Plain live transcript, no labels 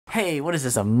Hey, what is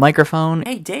this, a microphone?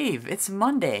 Hey Dave, it's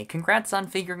Monday. Congrats on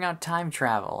figuring out time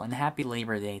travel, and happy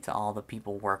Labor Day to all the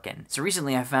people working. So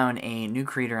recently I found a new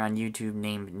creator on YouTube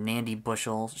named Nandi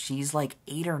Bushell. She's like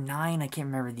 8 or 9, I can't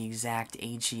remember the exact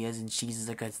age she is, and she's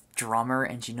like a drummer,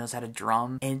 and she knows how to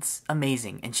drum. It's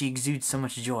amazing, and she exudes so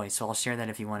much joy, so I'll share that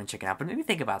if you want to check it out. But maybe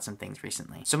think about some things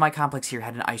recently. So my complex here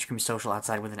had an ice cream social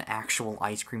outside with an actual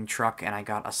ice cream truck, and I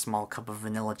got a small cup of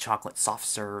vanilla chocolate soft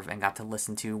serve and got to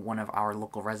listen to one of our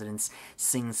local residents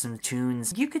sing some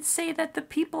tunes. You could say that the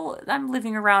people I'm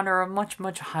living around are a much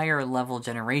higher level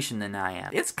generation than I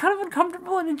am. It's kind of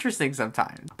uncomfortable and interesting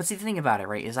sometimes. But see, the thing about it,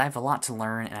 right, is I have a lot to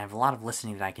learn and I have a lot of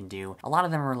listening that I can do. A lot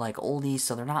of them are like oldies,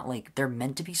 so they're not like, they're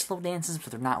meant to be slow dances, but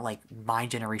they're not like my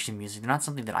generation music. They're not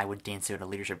something that I would dance to at a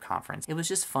leadership conference. It was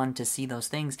just fun to see those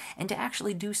things and to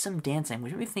actually do some dancing,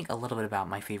 which made me think a little bit about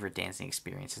my favorite dancing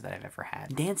experiences that I've ever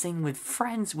had. Dancing with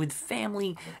friends, with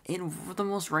family, in the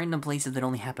most random places that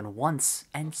only happen once,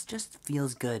 and it just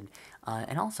feels good.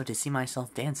 And also to see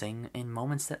myself dancing in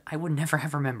moments that I would never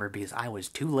have remembered because I was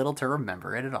too little to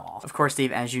remember it at all. Of course,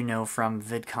 Dave, as you know from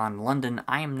VidCon London,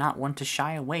 I am not one to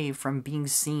shy away from being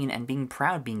seen and being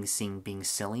proud being seen, being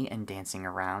silly and dancing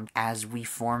around as we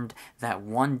formed that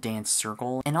one dance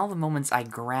circle, and all the moments I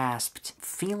grasped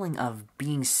feeling of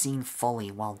being seen fully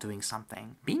while doing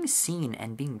something. Being seen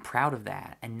and being proud of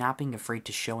that and not being afraid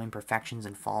to show imperfections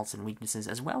and faults and weaknesses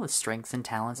as well as strengths and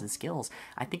talents and skills,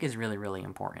 I think is really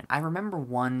important. I remember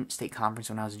one state conference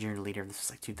when I was a junior leader, this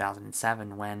was like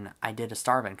 2007, when I did a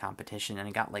star event competition and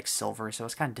it got like silver, so I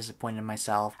was kind of disappointed in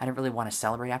myself. I didn't really want to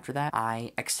celebrate after that.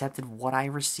 I accepted what I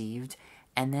received,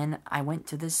 and then I went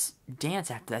to this dance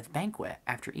after that banquet,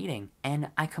 after eating, and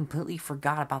I completely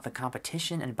forgot about the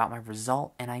competition and about my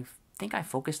result, and I think I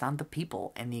focused on the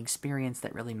people, and the experience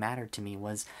that really mattered to me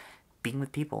was being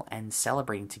with people and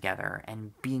celebrating together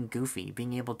and being goofy,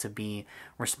 being able to be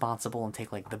responsible and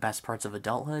take like the best parts of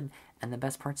adulthood and the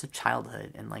best parts of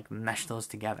childhood and like mesh those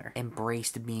together.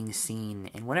 Embraced being seen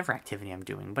in whatever activity I'm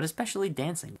doing, but especially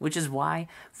dancing, which is why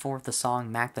for the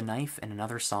song Mac the Knife and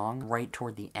another song right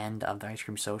toward the end of the ice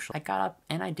cream social, I got up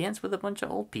and I danced with a bunch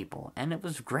of old people and it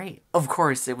was great. Of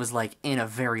course, it was like in a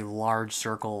very large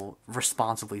circle,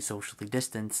 responsibly socially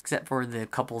distanced, except for the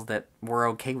couples that were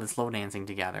okay with slow dancing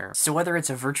together. So whether it's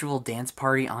a virtual dance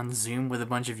party on Zoom with a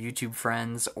bunch of YouTube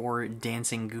friends, or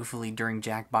dancing goofily during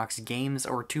Jackbox games,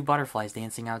 or two butterflies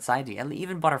dancing outside,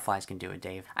 even butterflies can do it,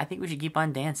 Dave. I think we should keep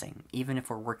on dancing, even if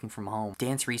we're working from home.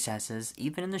 Dance recesses,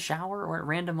 even in the shower or at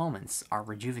random moments, are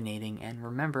rejuvenating, and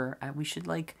remember, we should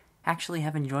like actually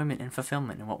have enjoyment and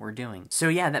fulfillment in what we're doing. So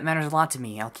yeah, that matters a lot to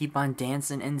me. I'll keep on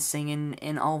dancing and singing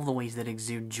in all the ways that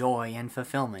exude joy and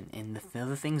fulfillment in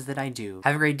the things that I do.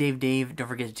 Have a great day, Dave. Don't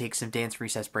forget to take some dance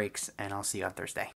recess breaks, and I'll see you on Thursday.